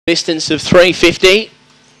Distance of 350,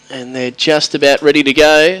 and they're just about ready to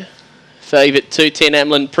go. Favourite 210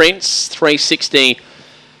 Amlin Prince, 360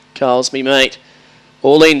 Carl's Me Mate.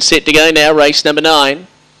 All in, set to go now, race number 9.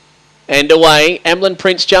 And away, Amlin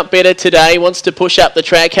Prince jumped better today, wants to push up the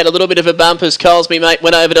track, had a little bit of a bump as Carl's Me Mate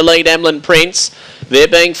went over to lead Amlin Prince. They're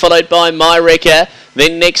being followed by My Wrecker.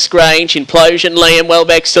 Then next Grange, Implosion, Liam, well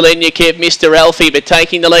back Selenia Kev, Mr. Alfie, but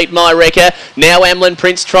taking the lead, My Wrecker. Now Amlin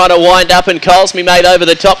Prince trying to wind up, and Carl's Me Mate over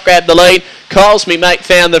the top, grabbed the lead. Carl's Me Mate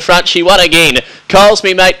found the front, she won again. Carl's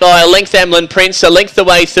Me Mate by a length, Amlin Prince, a length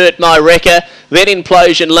away third, My Wrecker. Then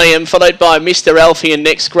Implosion, Liam, followed by Mr. Alfie and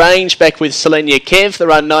next Grange, back with Selenia Kev, the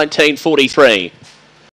run 19:43.